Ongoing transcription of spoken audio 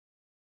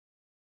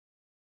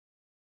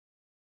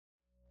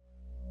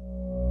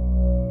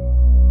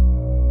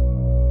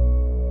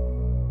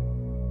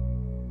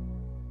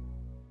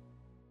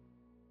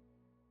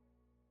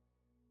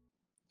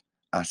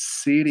a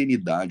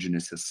serenidade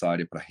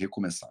necessária para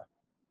recomeçar.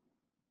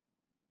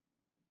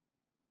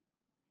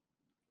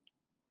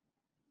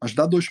 Mas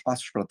dá 2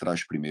 passos para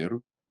trás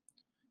primeiro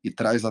e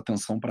traz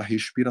atenção para a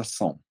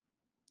respiração.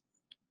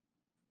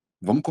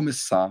 Vamos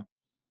começar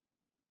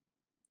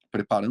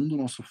preparando o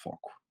nosso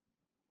foco.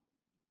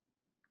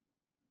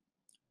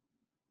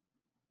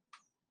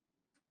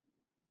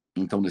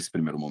 Então, nesse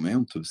primeiro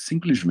momento,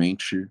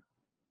 simplesmente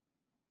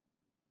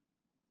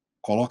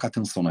coloca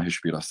atenção na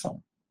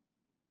respiração.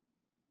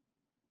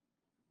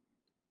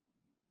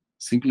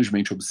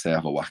 Simplesmente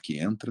observa o ar que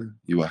entra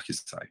e o ar que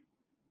sai.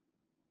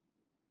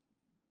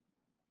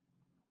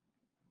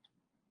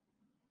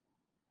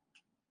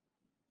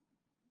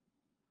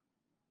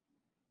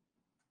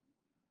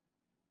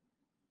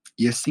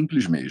 E é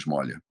simples mesmo,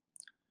 olha.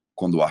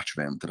 Quando o ar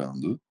estiver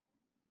entrando,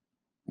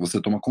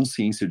 você toma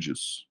consciência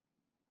disso.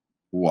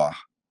 O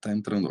ar está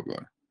entrando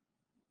agora.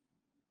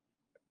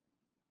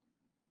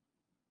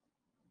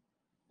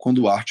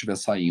 Quando o ar estiver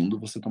saindo,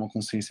 você toma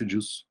consciência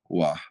disso.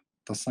 O ar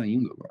está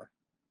saindo agora.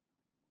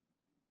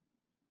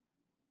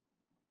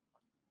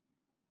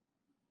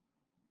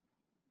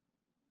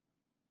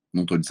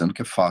 Não estou dizendo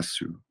que é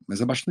fácil, mas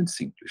é bastante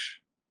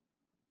simples.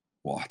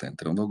 O ar está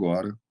entrando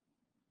agora,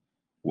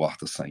 o ar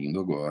está saindo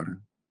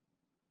agora,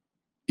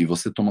 e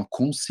você toma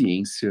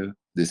consciência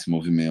desse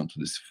movimento,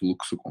 desse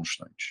fluxo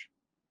constante.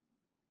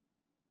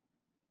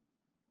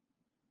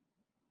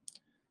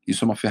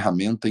 Isso é uma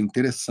ferramenta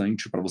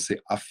interessante para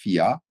você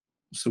afiar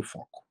o seu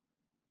foco.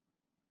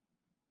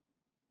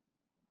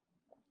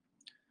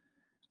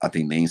 A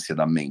tendência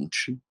da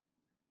mente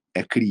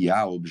é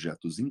criar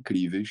objetos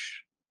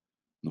incríveis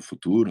no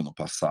futuro, no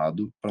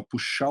passado, para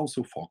puxar o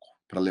seu foco,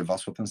 para levar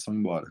sua atenção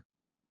embora.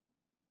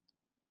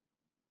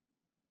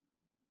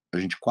 A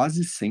gente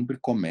quase sempre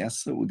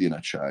começa o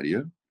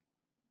dinacharya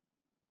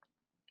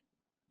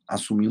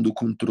assumindo o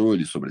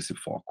controle sobre esse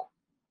foco.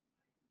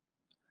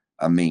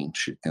 A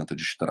mente tenta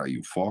distrair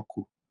o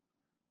foco,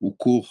 o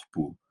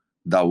corpo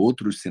dá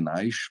outros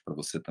sinais para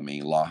você também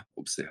ir lá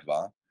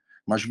observar,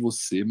 mas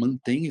você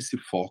mantém esse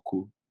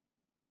foco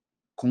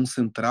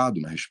concentrado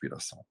na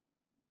respiração.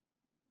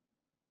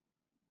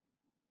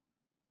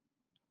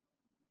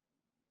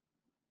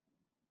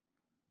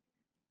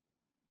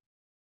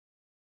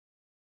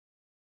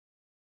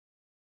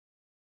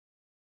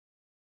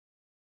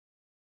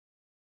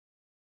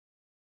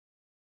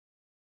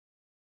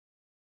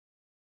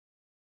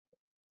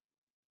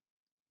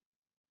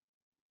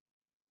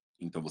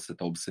 Então você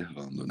está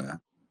observando, né?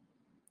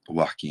 O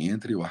ar que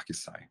entra e o ar que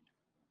sai.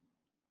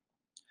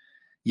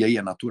 E aí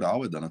é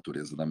natural, é da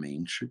natureza da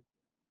mente,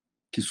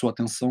 que sua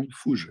atenção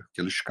fuja,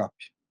 que ela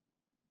escape.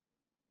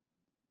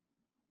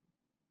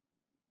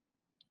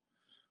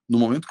 No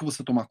momento que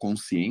você tomar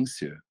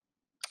consciência,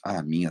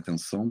 minha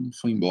atenção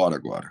foi embora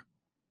agora.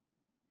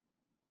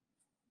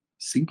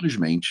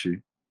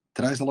 Simplesmente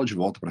traz ela de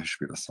volta para a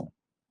respiração.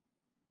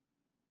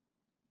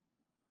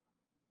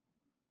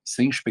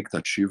 Sem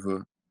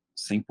expectativa,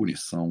 sem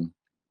punição,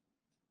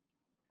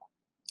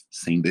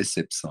 sem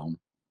decepção.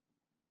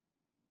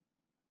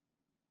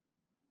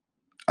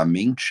 A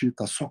mente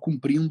está só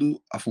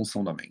cumprindo a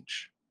função da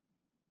mente.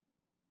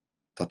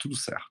 Tá tudo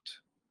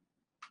certo.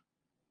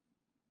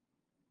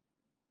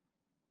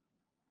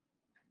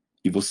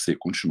 E você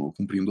continua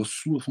cumprindo a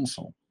sua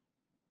função.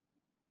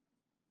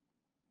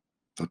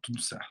 Tá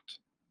tudo certo.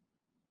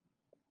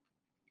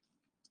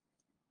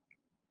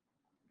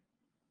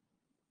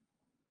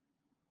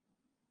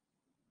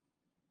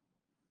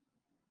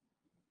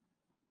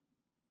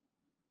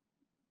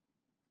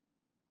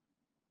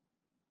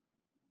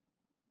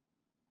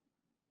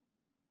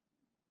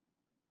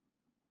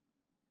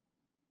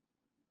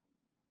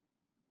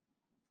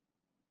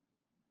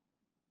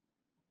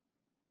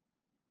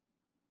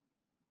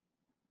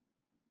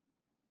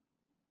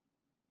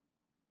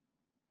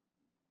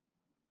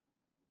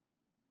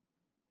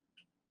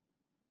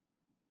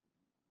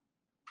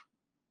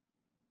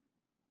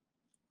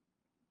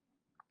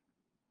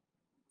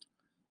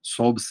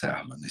 Só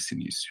observa nesse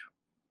início.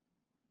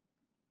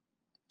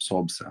 Só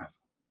observa.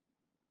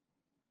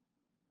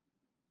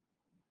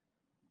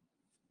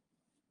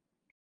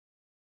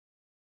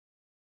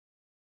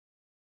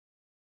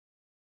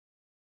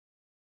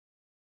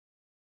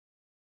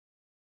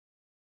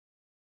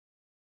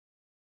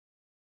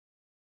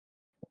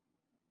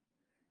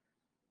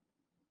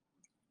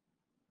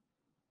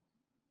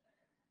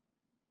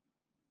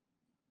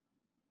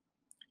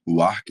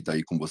 O ar que está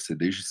aí com você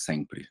desde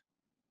sempre.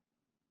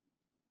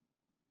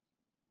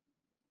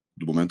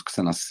 Do momento que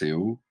você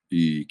nasceu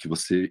e que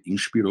você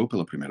inspirou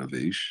pela primeira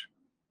vez,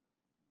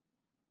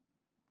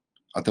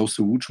 até o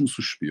seu último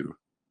suspiro.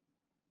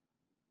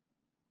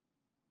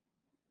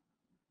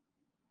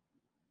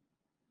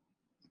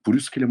 Por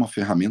isso que ele é uma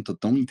ferramenta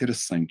tão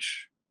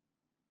interessante,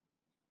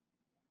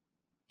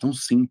 tão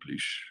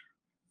simples.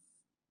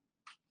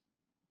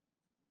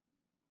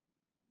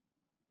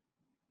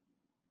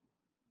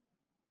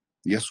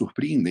 E é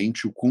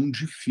surpreendente o quão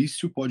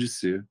difícil pode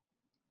ser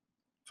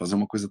fazer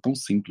uma coisa tão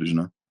simples,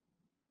 né?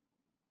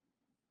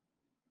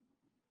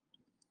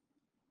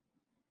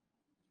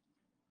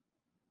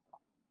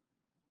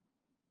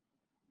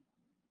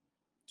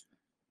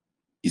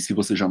 se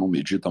você já não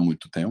medita há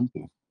muito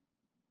tempo,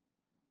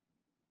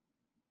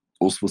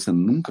 ou se você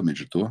nunca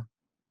meditou,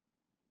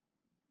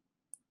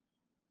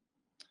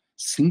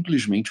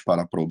 simplesmente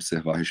parar para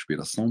observar a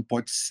respiração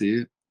pode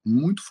ser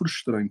muito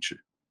frustrante.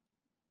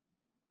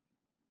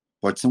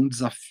 Pode ser um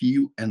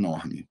desafio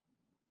enorme.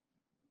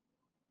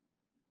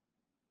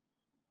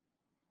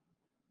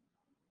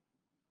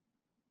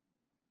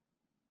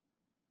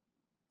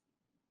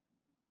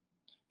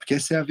 Porque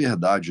essa é a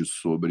verdade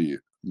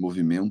sobre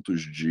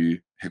movimentos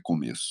de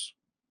recomeço.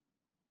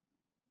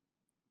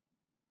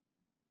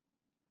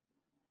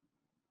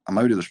 A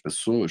maioria das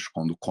pessoas,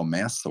 quando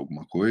começa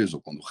alguma coisa,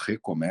 ou quando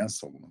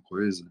recomeça alguma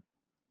coisa,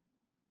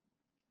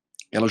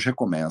 elas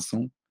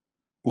recomeçam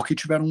porque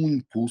tiveram um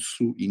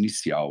impulso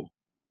inicial,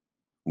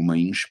 uma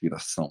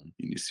inspiração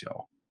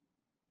inicial.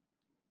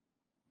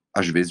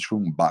 Às vezes foi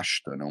um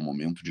basta, né, um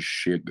momento de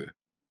chega.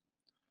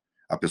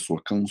 A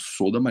pessoa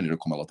cansou da maneira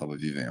como ela estava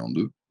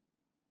vivendo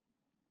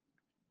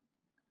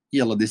e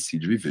ela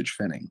decide viver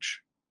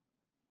diferente.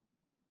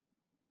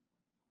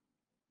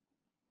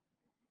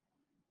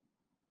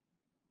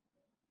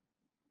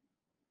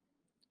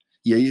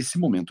 E aí esse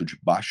momento de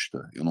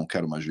basta, eu não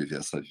quero mais viver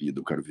essa vida,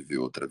 eu quero viver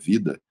outra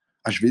vida,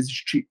 às vezes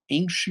te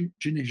enche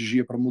de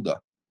energia para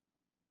mudar.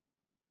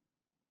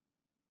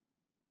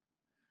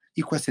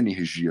 E com essa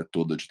energia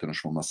toda de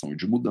transformação e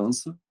de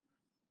mudança,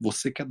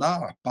 você quer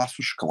dar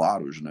passos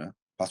claros, né?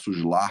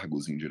 Passos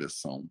largos em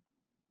direção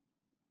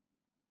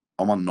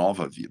a uma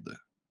nova vida,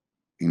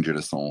 em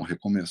direção ao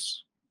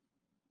recomeço.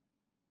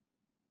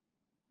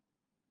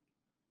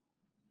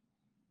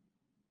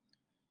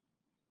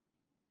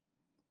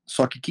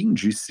 Só que quem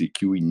disse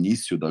que o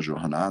início da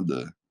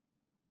jornada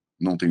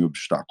não tem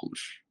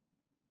obstáculos?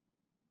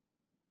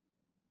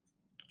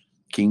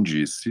 Quem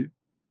disse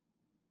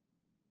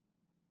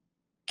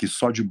que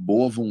só de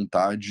boa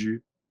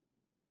vontade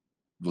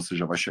você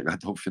já vai chegar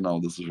até o final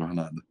dessa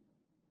jornada?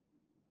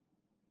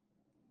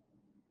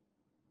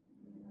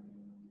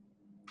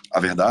 A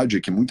verdade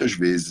é que muitas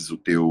vezes o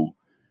teu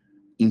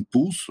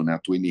impulso, né, a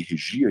tua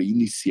energia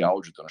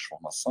inicial de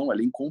transformação,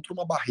 ela encontra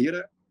uma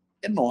barreira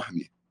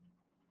enorme.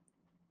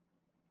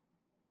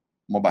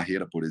 Uma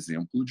barreira, por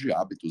exemplo, de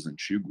hábitos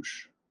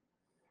antigos,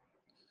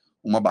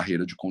 uma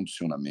barreira de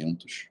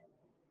condicionamentos.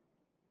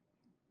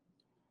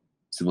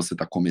 Se você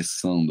está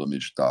começando a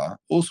meditar,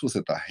 ou se você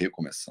está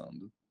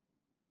recomeçando,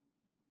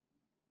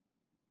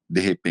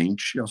 de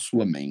repente a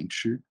sua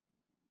mente,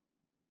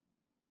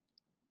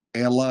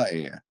 ela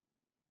é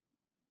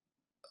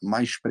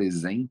mais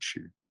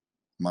presente,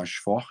 mais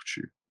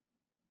forte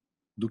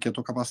do que a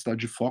tua capacidade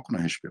de foco na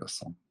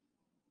respiração.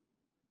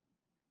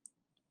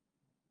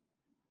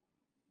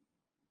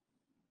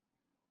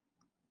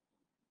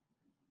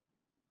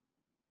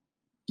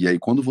 E aí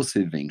quando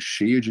você vem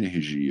cheia de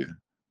energia,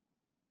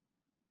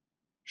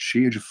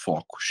 cheia de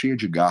foco, cheia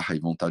de garra e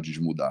vontade de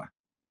mudar,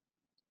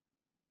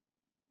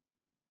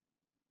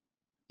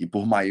 e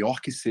por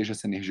maior que seja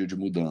essa energia de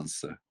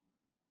mudança,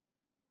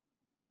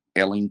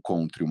 ela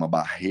encontre uma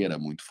barreira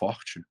muito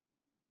forte,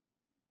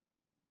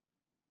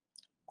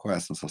 qual é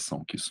a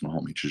sensação que isso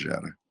normalmente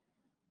gera?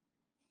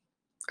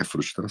 É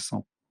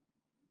frustração.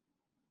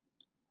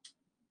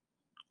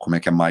 Como é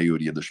que a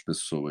maioria das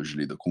pessoas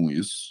lida com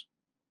isso?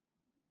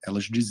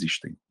 Elas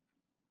desistem.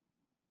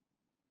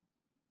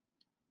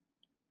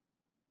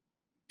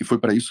 E foi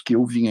para isso que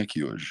eu vim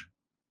aqui hoje.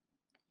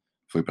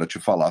 Foi para te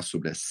falar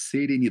sobre a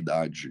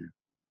serenidade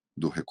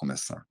do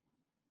recomeçar.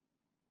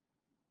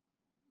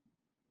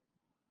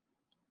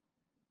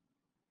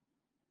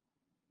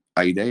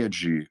 A ideia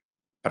de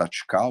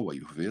praticar o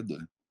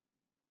Ayurveda,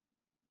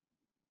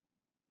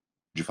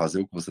 de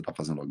fazer o que você está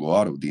fazendo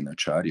agora, o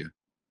Dinacharya,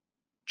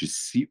 de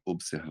se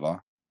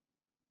observar,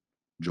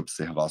 de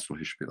observar a sua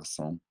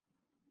respiração,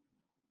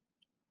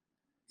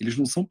 eles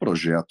não são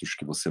projetos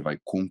que você vai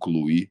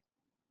concluir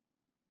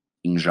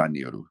em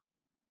janeiro.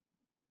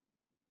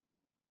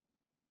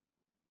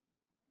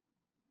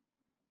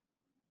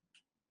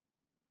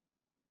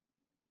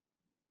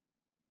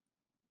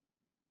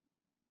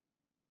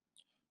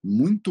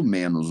 Muito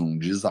menos um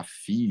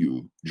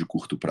desafio de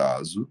curto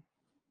prazo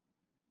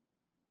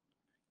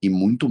e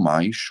muito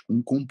mais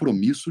um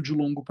compromisso de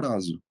longo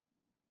prazo.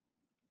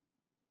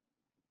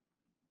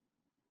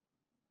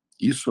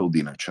 Isso é o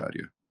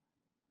Dinacharya.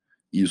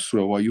 Isso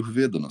é o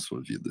Ayurveda na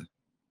sua vida.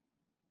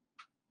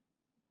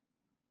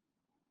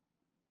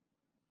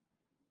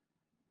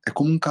 É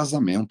como um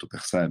casamento,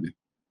 percebe?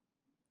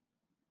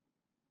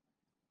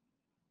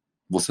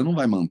 Você não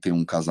vai manter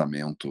um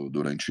casamento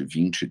durante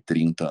 20,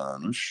 30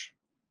 anos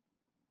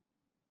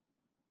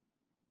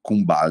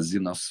com base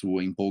na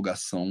sua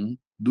empolgação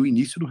do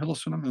início do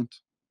relacionamento.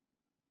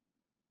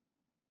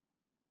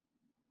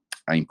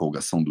 A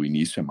empolgação do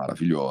início é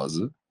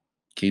maravilhosa.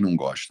 Quem não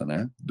gosta,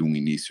 né, de um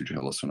início de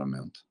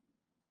relacionamento?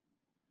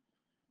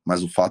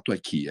 Mas o fato é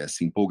que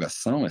essa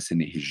empolgação, essa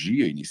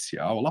energia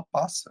inicial, ela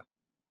passa.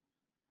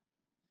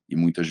 E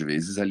muitas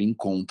vezes ela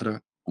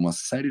encontra uma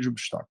série de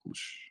obstáculos,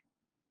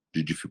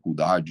 de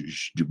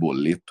dificuldades, de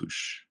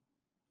boletos.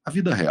 A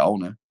vida real,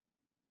 né?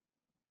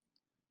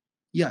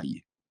 E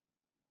aí?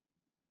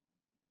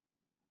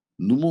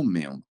 no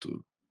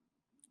momento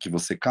que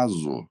você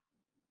casou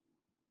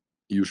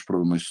e os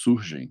problemas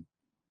surgem,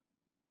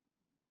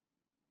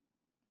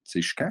 você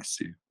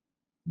esquece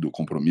do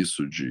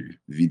compromisso de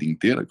vida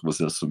inteira que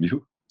você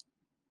assumiu?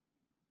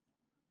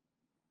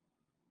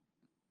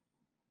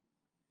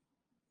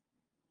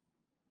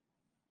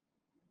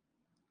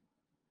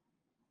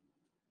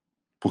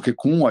 Porque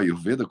com o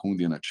Ayurveda, com o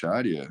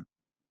Dinacharya,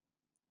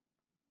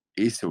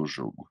 esse é o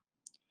jogo.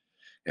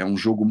 É um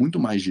jogo muito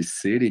mais de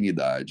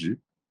serenidade,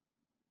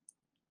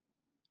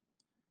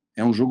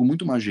 é um jogo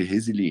muito mais de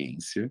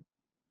resiliência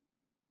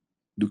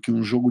do que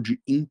um jogo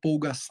de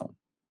empolgação.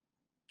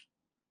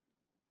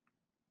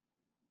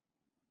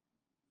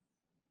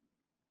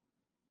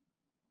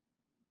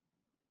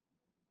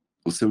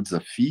 O seu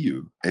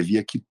desafio é vir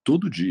aqui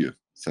todo dia,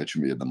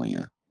 7h30 da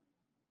manhã.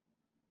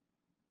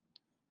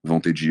 Vão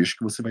ter dias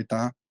que você vai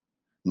estar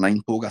na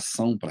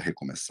empolgação para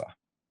recomeçar.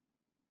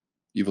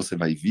 E você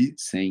vai vir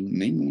sem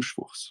nenhum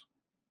esforço.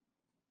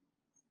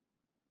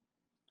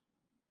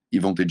 E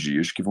vão ter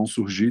dias que vão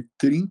surgir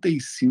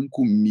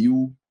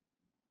 35.000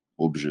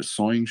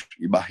 objeções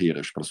e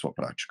barreiras para sua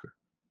prática.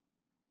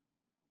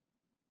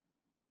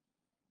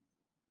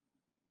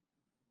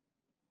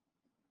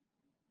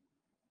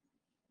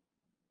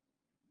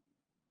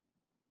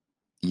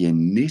 E é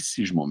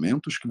nesses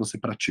momentos que você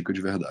pratica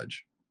de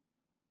verdade.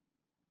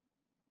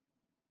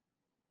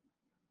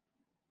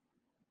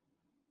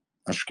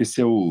 Acho que esse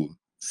é o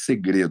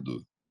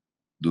segredo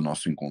do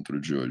nosso encontro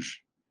de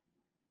hoje.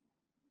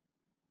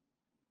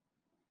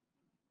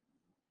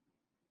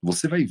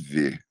 Você vai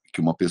ver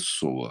que uma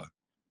pessoa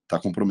está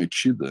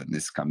comprometida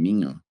nesse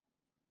caminho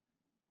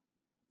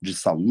de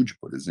saúde,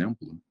 por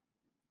exemplo,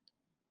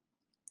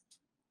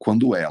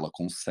 quando ela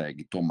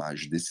consegue tomar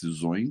as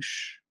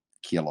decisões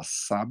que ela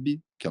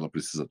sabe que ela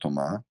precisa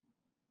tomar,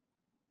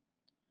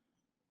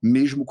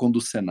 mesmo quando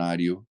o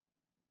cenário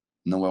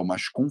não é o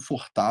mais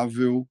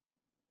confortável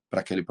para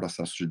aquele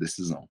processo de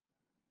decisão.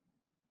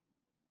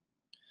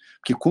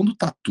 Porque quando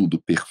está tudo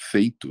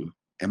perfeito,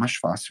 é mais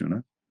fácil,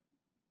 né?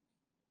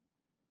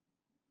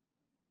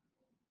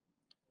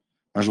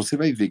 Mas você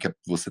vai ver que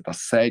você está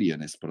séria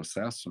nesse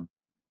processo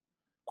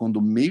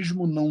quando,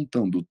 mesmo não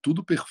estando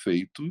tudo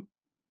perfeito,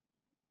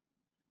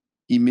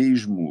 e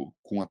mesmo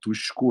com a tua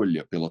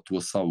escolha pela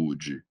tua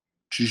saúde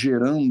te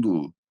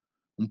gerando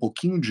um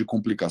pouquinho de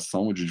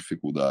complicação ou de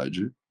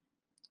dificuldade,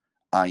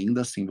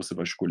 ainda assim você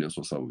vai escolher a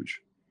sua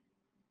saúde.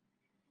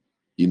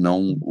 E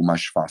não o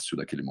mais fácil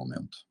daquele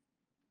momento.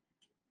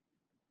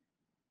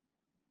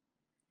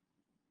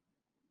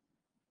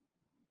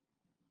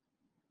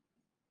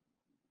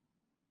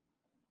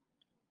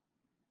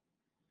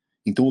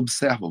 Então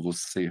observa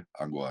você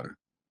agora.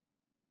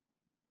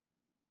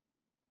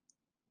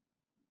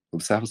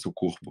 Observa seu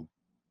corpo.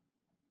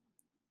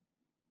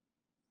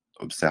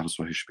 Observa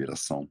sua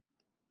respiração.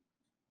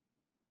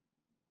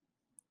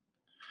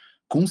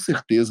 Com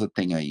certeza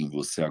tem aí em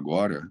você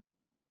agora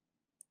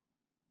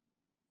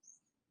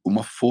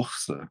uma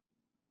força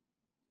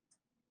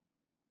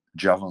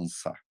de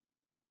avançar.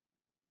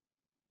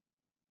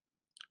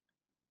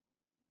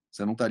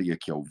 Você não estaria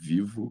aqui ao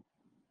vivo,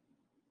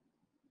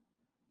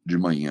 de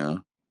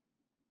manhã,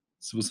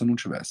 se você não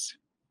tivesse.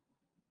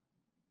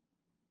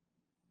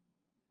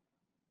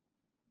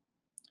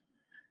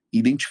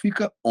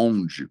 Identifica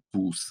onde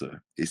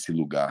pulsa esse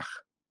lugar,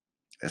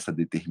 essa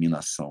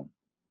determinação.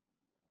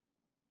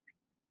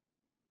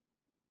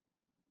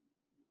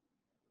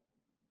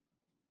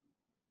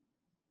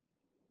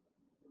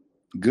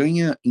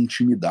 Ganha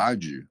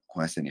intimidade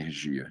com essa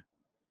energia,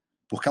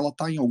 porque ela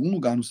está em algum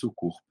lugar no seu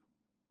corpo.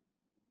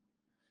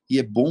 E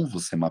é bom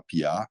você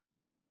mapear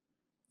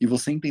e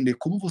você entender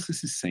como você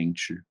se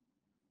sente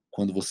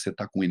quando você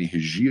está com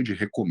energia de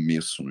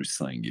recomeço no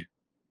sangue.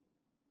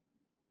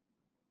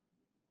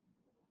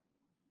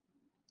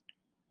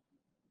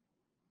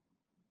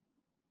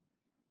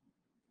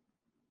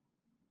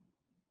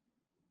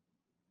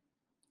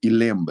 E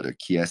lembra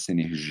que essa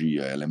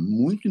energia ela é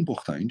muito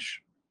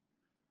importante,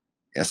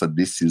 essa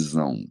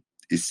decisão,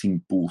 esse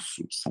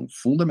impulso são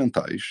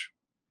fundamentais,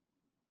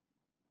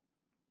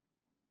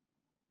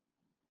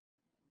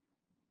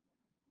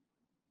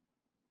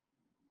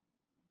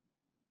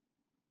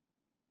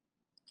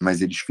 mas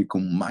eles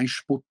ficam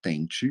mais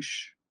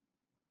potentes,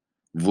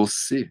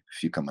 você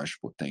fica mais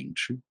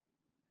potente,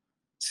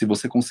 se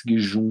você conseguir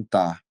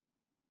juntar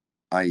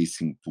a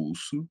esse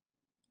impulso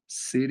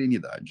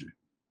serenidade.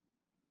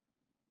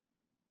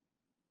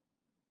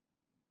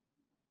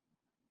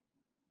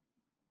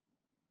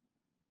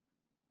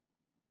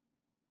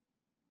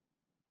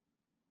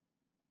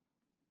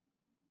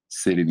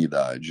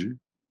 Serenidade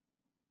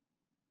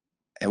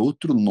é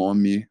outro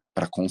nome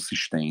para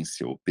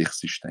consistência ou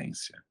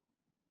persistência.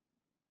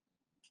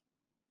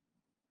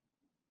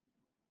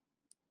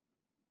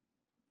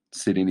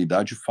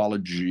 Serenidade fala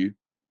de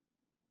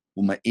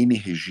uma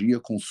energia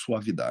com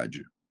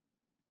suavidade.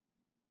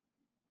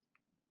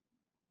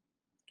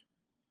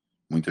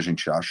 Muita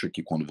gente acha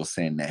que quando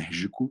você é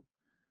enérgico,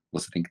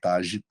 você tem que estar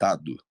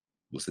agitado,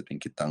 você tem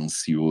que estar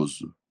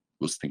ansioso,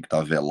 você tem que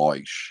estar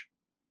veloz.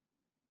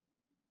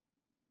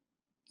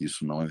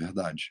 Isso não é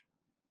verdade.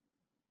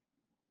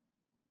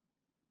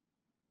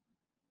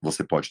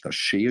 Você pode estar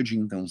cheia de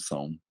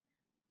intenção,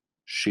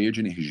 cheia de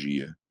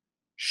energia,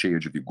 cheia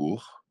de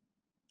vigor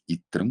e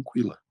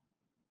tranquila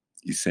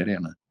e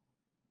serena.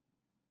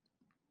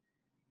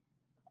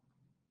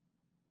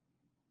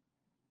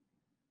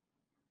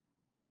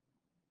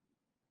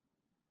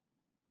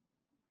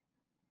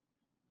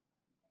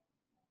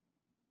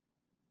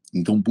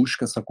 Então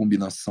busca essa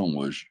combinação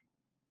hoje,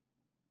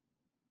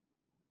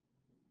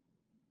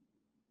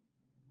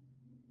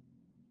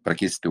 para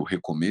que esse teu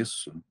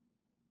recomeço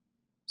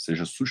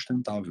seja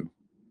sustentável.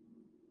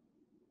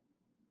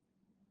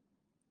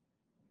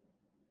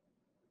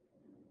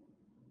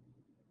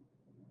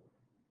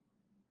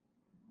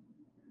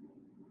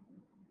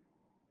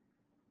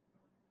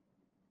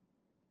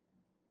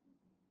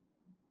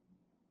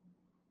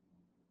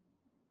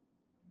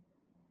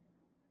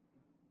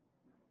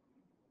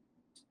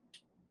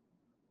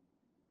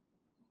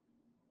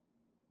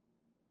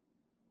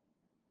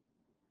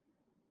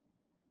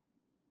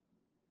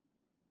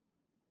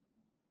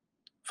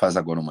 Faz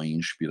agora uma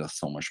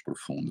inspiração mais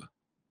profunda.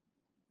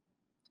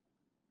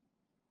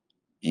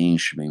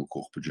 Enche bem o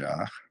corpo de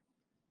ar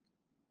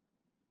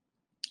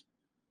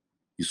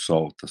e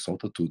solta,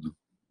 solta tudo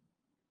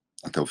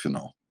até o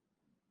final.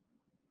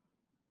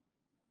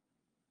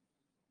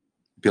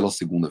 Pela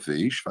segunda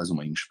vez, faz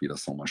uma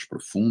inspiração mais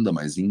profunda,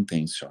 mais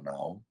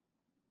intencional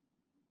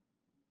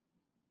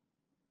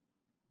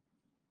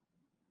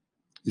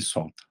e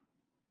solta.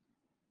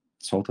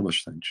 Solta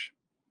bastante.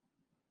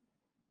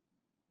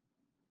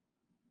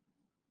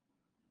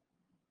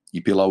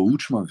 E pela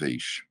última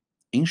vez,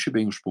 enche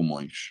bem os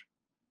pulmões.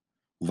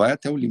 Vai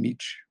até o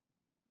limite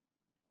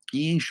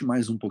e enche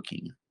mais um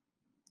pouquinho.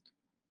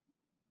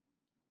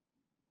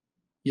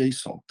 E aí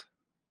solta.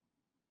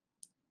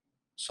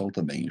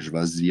 Solta bem,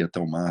 esvazia até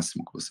o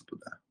máximo que você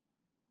puder.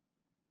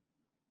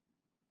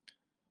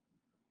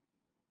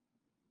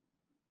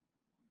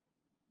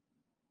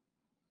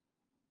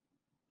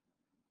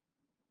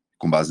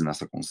 Com base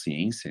nessa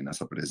consciência e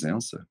nessa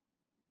presença,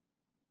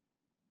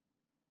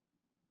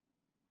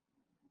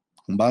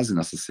 com base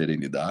nessa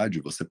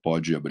serenidade, você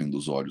pode ir abrindo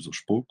os olhos aos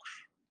poucos.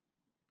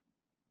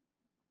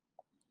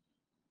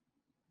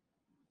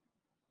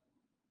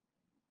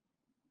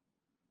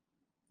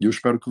 E eu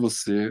espero que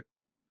você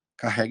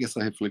carregue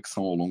essa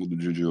reflexão ao longo do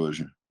dia de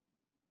hoje.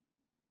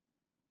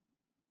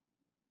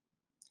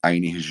 A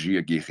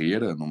energia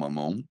guerreira numa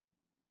mão,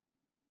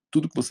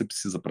 tudo que você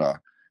precisa para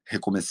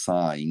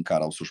recomeçar e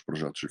encarar os seus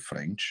projetos de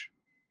frente,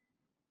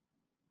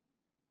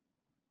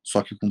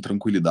 só que com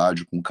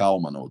tranquilidade, com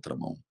calma na outra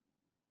mão,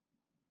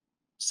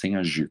 sem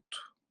agito,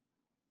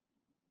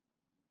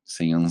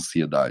 sem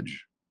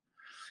ansiedade.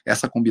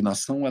 Essa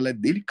combinação ela é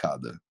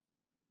delicada,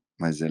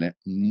 mas ela é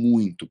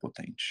muito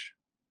potente.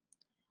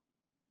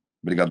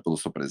 Obrigado pela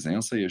sua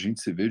presença e a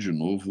gente se vê de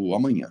novo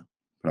amanhã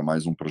para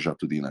mais um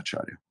projeto de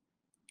Inacharya.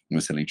 Um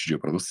excelente dia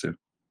para você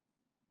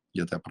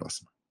e até a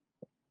próxima.